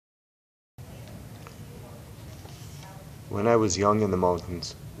When I was young in the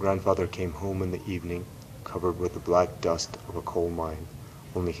mountains, grandfather came home in the evening, covered with the black dust of a coal mine.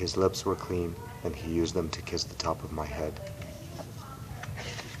 Only his lips were clean, and he used them to kiss the top of my head.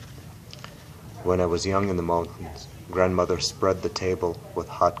 When I was young in the mountains, grandmother spread the table with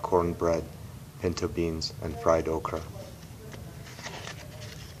hot corn bread, pinto beans, and fried okra.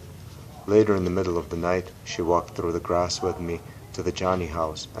 Later in the middle of the night, she walked through the grass with me to the Johnny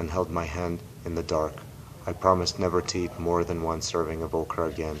house and held my hand in the dark. I promised never to eat more than one serving of okra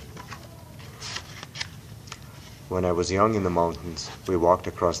again. When I was young in the mountains, we walked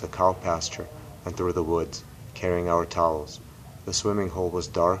across the cow pasture and through the woods, carrying our towels. The swimming hole was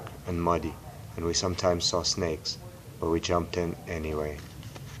dark and muddy, and we sometimes saw snakes, but we jumped in anyway.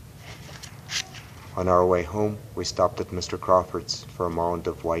 On our way home, we stopped at Mr. Crawford's for a mound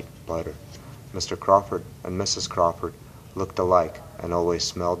of white butter. Mr. Crawford and Mrs. Crawford looked alike and always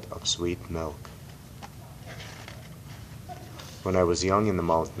smelled of sweet milk. When I was young in the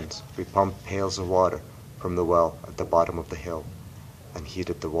mountains, we pumped pails of water from the well at the bottom of the hill and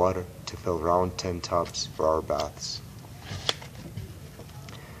heated the water to fill round tin tubs for our baths.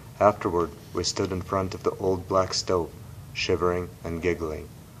 Afterward, we stood in front of the old black stove, shivering and giggling,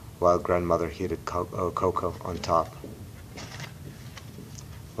 while grandmother heated cocoa on top.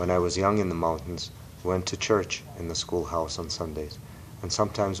 When I was young in the mountains, we went to church in the schoolhouse on Sundays, and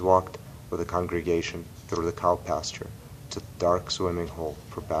sometimes walked with the congregation through the cow pasture to the dark swimming hole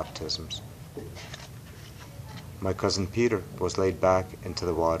for baptisms. My cousin Peter was laid back into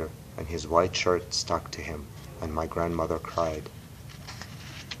the water, and his white shirt stuck to him, and my grandmother cried.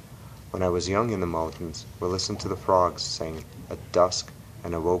 When I was young in the mountains, we listened to the frogs sing at dusk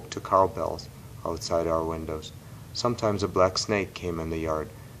and awoke to cowbells outside our windows. Sometimes a black snake came in the yard,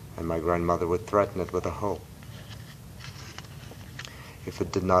 and my grandmother would threaten it with a hoe. If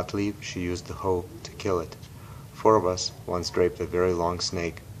it did not leave, she used the hoe to kill it. 4 of us once draped a very long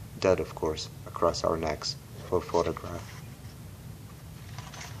snake, dead of course, across our necks for a photograph.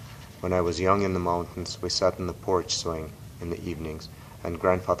 When I was young in the mountains, we sat in the porch swing in the evenings, and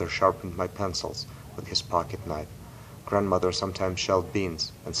grandfather sharpened my pencils with his pocket knife. Grandmother sometimes shelled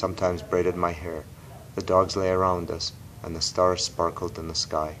beans and sometimes braided my hair. The dogs lay around us, and the stars sparkled in the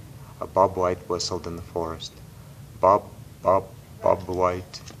sky. A bob white whistled in the forest. Bob, bob, bob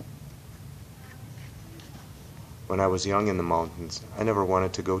white. When I was young in the mountains, I never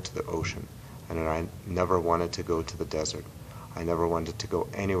wanted to go to the ocean, and I never wanted to go to the desert. I never wanted to go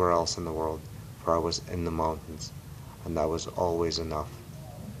anywhere else in the world, for I was in the mountains, and that was always enough.